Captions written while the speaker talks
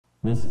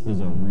This is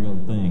a real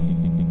thing.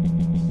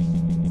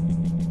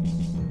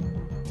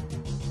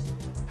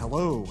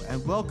 Hello,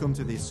 and welcome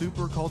to the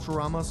Super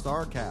Culturama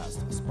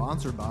Starcast,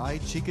 sponsored by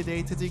Chica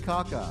de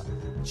Titicaca.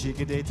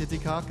 Chica de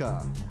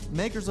Titicaca,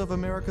 makers of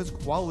America's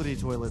quality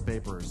toilet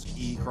papers,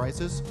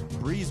 E-Crisis,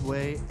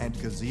 Breezeway, and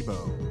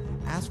Gazebo.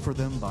 Ask for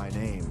them by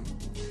name.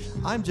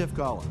 I'm Geoff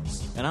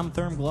Collins. And I'm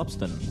Thurm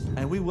Glupston.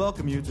 And we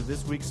welcome you to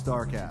this week's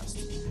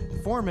Starcast.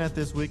 The format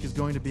this week is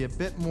going to be a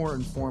bit more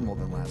informal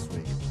than last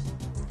week.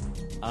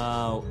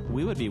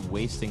 We would be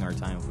wasting our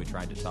time if we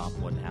tried to top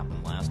what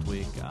happened last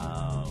week.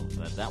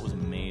 That was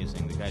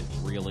amazing. The guys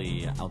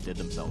really outdid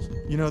themselves.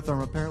 You know,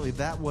 Thurm, apparently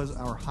that was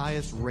our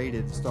highest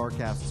rated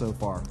Starcast so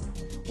far.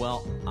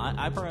 Well,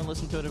 I probably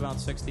listened to it about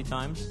 60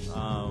 times.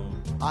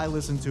 I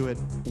listened to it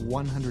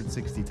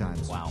 160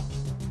 times. Wow.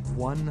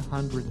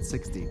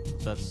 160.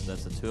 That's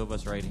the two of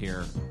us right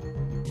here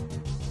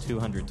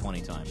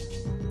 220 times.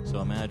 So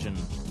imagine,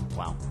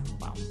 wow.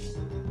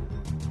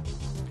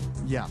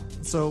 Yeah.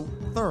 So,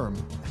 Thurm,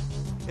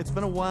 it's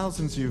been a while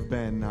since you've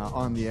been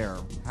on the air.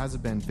 Has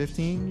it been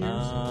 15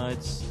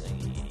 years?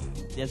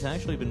 It's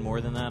actually been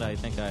more than that. I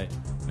think I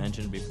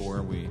mentioned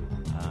before we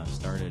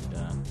started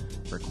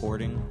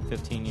recording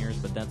 15 years,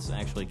 but that's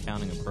actually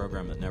counting a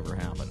program that never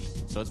happened.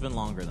 So it's been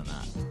longer than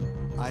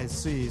that. I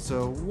see.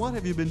 So what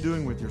have you been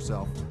doing with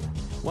yourself?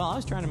 Well, I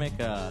was trying to make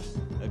a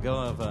go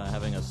of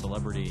having a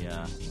celebrity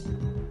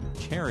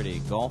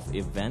charity golf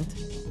event,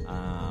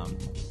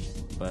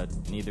 but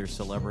neither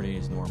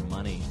celebrities nor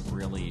money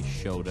really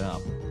showed up.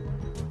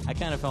 I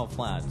kind of felt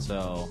flat,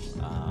 so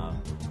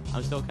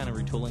I'm still kind of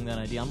retooling that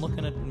idea. I'm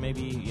looking at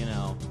maybe,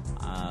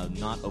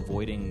 not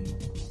avoiding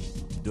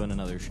doing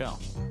another show.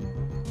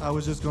 I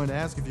was just going to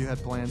ask if you had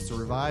plans to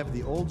revive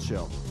the old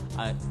show.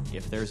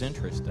 If there's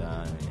interest,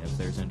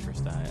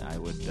 I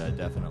would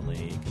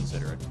definitely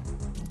consider it.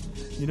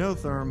 You know,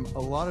 Thurm, a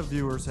lot of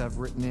viewers have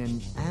written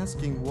in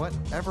asking what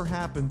ever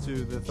happened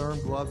to the Thurm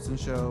Glupston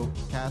Show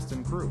cast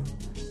and crew.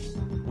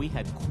 We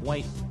had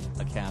quite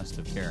a cast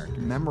of characters.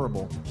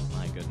 Memorable.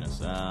 My goodness.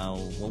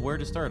 Well, where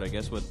to start? I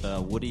guess with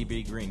Woody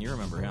B. Green. You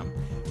remember him?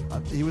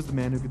 He was the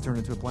man who could turn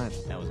into a plant.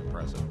 That was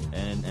impressive,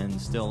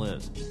 and still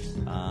is.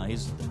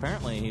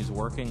 He's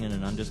working in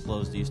an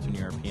undisclosed Eastern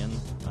European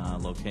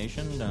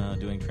location,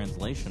 doing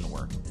translation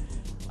work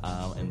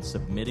and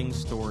submitting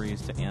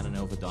stories to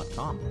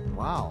Ananova.com.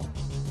 Wow.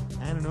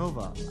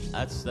 Ananova.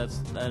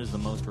 That is the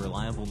most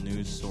reliable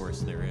news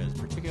source there is,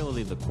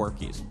 particularly the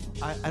quirkies.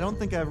 I don't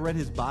think I've read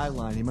his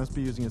byline. He must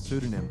be using a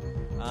pseudonym.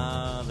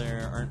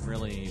 There aren't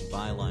really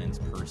bylines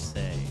per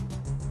se.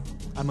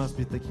 I must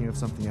be thinking of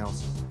something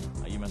else.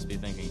 You must be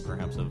thinking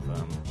perhaps of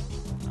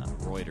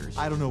Reuters.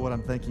 I don't know what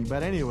I'm thinking,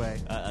 but anyway.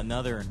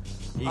 Another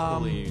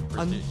equally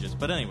prestigious.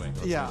 But anyway,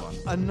 let's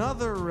move on.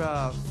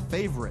 Another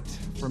favorite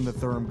from the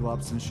Thurm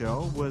Glupston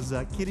Show was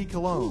Kitty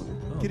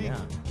Cologne.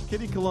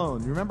 Kitty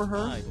Cologne. You remember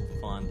her?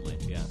 Fondly,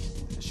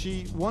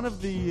 yes. One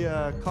of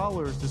the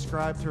callers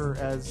described her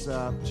as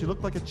she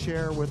looked like a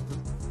chair with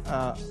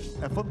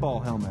a football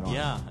helmet on.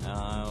 Yeah,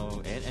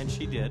 and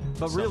she did.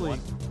 But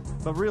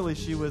really,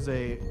 she was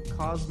a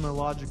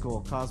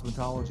cosmological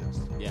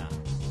cosmetologist. Yeah.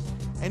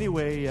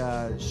 Anyway,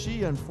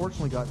 she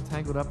unfortunately got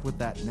tangled up with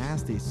that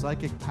nasty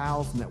Psychic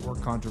Pals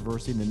Network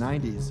controversy in the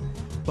 90s.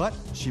 But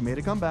she made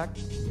a comeback.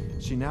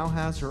 She now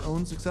has her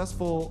own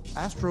successful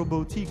Astro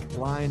Boutique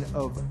line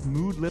of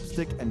mood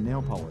lipstick and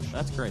nail polish.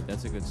 That's great.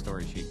 That's a good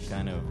story. She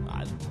a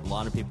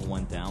lot of people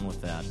went down with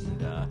that.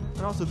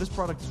 And also, this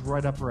product is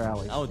right up her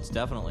alley. Oh, it's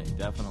definitely.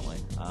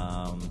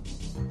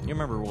 You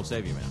remember We'll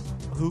Save You, Man?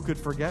 Who could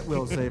forget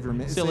Will Save You,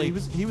 Man? Silly.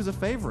 He was a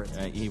favorite.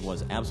 He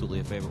was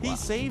absolutely a favorite. He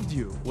saved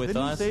you.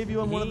 Didn't he save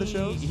you on one of the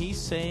shows? He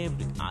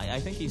saved.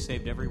 I think he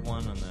saved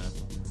everyone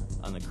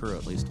on the crew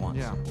at least once.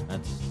 Yeah.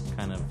 That's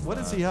kind of... What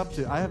is he up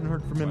to? I haven't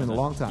heard from him in a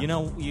long time. You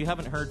know, you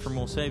haven't heard from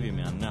We'll Save You,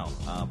 Man, no.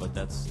 But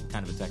that's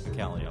kind of a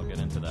technicality. I'll get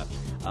into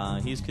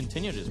that. He's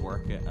continued his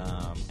work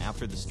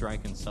after the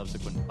strike and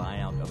subsequent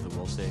buyout of the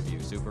We'll Save You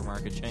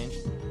supermarket chain.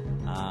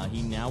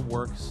 He now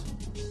works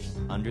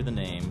under the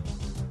name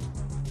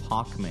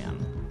Hawkman.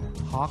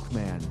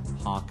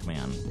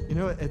 Hawkman. You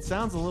know, it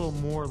sounds a little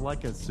more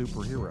like a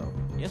superhero.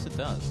 Yes, it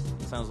does.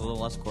 It sounds a little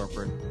less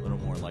corporate, a little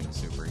more like a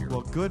superhero.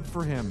 Well, good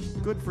for him.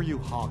 Good for you,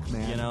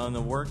 Hawkman. You know, and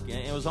the work,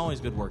 it was always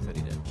good work that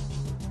he did.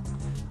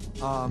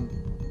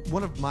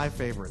 One of my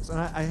favorites, and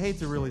I hate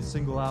to really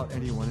single out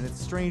anyone, and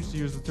it's strange to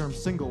use the term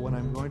single when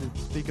I'm going to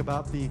speak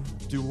about the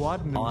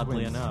Duodenum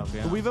Oddly twins. enough,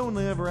 yeah. But we've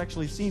only ever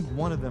actually seen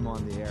one of them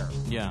on the air.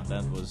 Yeah,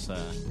 that was,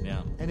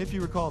 yeah. And if you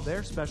recall,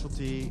 their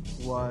specialty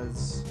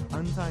was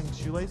untying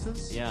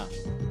shoelaces? Yeah.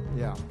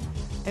 Yeah.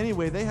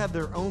 Anyway, they had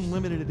their own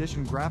limited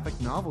edition graphic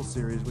novel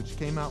series, which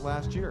came out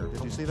last year.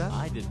 Did you see that?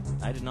 I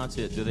did not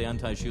see it. Do they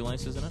untie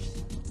shoelaces in it?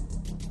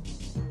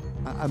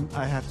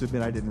 I have to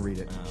admit, I didn't read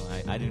it.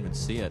 I didn't even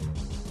see it.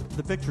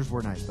 The pictures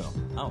were nice, though.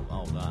 Oh,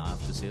 I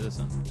have to see this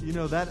then. You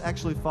know, that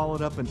actually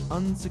followed up an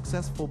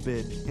unsuccessful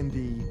bid in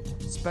the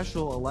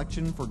special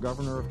election for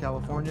governor of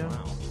California. Oh,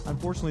 wow.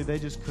 Unfortunately, they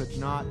just could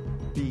not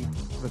beat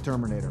the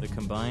Terminator. The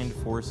combined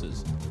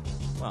forces.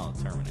 Well,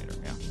 Terminator,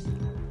 yeah.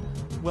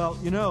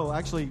 Well,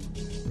 actually,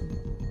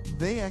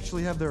 they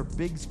actually have their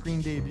big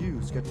screen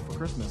debut scheduled for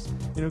Christmas.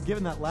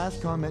 Given that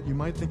last comment, you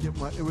might think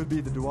it would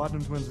be the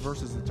Duodenum Twins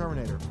versus the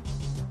Terminator.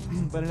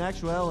 But in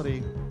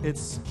actuality,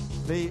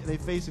 they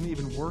face an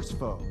even worse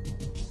foe.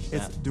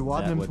 It's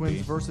Duodenum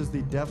Twins versus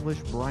the devilish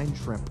brine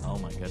shrimp. Oh,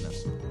 my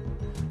goodness.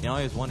 I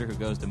always wonder who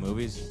goes to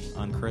movies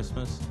on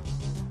Christmas.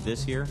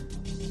 This year,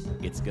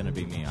 it's going to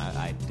be me.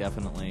 I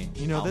definitely...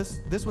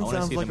 this one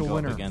sounds like a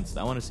winner.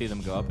 I want to see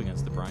them go up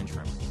against the brine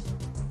shrimp.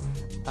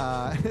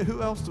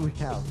 Who else do we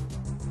have?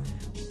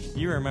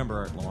 You remember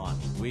Art Lawan.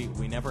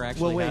 We never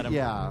actually had him.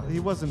 Yeah,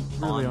 he wasn't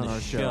really on our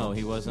show.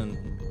 He wasn't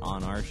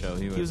on our show.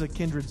 He was a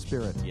kindred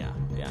spirit. Yeah,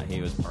 he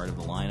was part of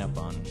the lineup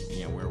on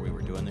where we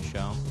were doing the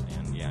show,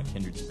 and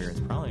kindred spirit's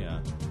probably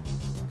a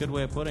good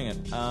way of putting it.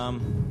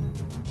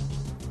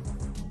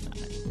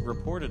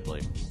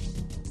 Reportedly,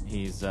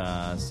 he's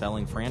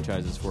selling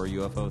franchises for a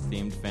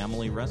UFO-themed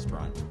family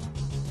restaurant.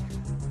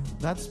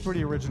 That's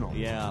pretty original.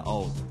 Yeah.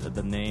 Oh,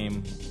 the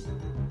name.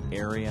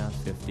 Area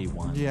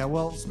 51. Yeah,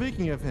 well,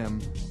 speaking of him,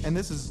 and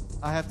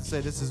I have to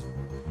say,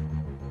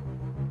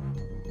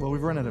 well,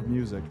 we've run out of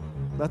music.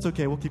 That's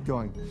okay, we'll keep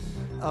going.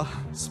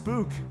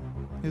 Spook,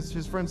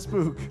 his friend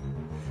Spook,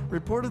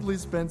 reportedly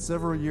spent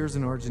several years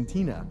in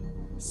Argentina,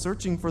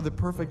 searching for the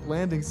perfect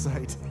landing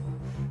site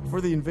for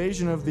the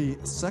invasion of the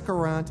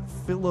Secarant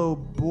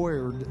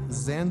Philoboard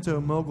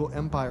Xanto Mogul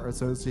Empire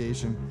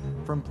Association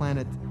from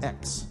Planet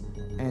X.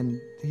 And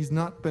he's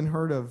not been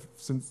heard of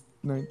since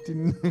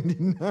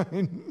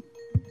 1999.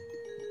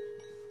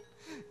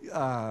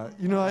 I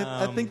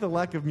think the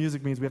lack of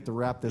music means we have to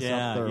wrap this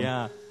up there.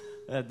 Yeah.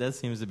 That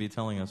seems to be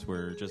telling us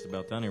we're just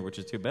about done here, which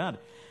is too bad.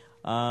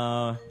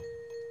 So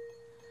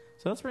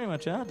that's pretty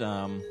much it.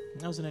 That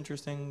was an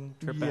interesting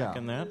trip back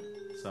in that.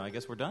 So I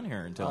guess we're done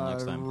here until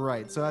next time.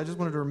 Right. So I just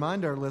wanted to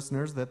remind our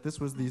listeners that this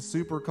was the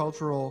Super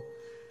Culturama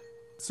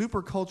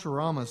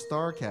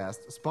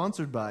Starcast,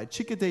 sponsored by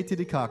Chica de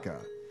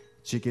Titicaca.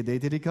 Chica de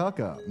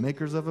Titicaca,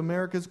 makers of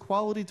America's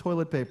quality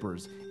toilet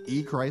papers,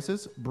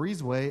 E-Crisis,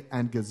 Breezeway,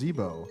 and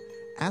Gazebo.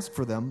 Ask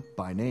for them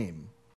by name.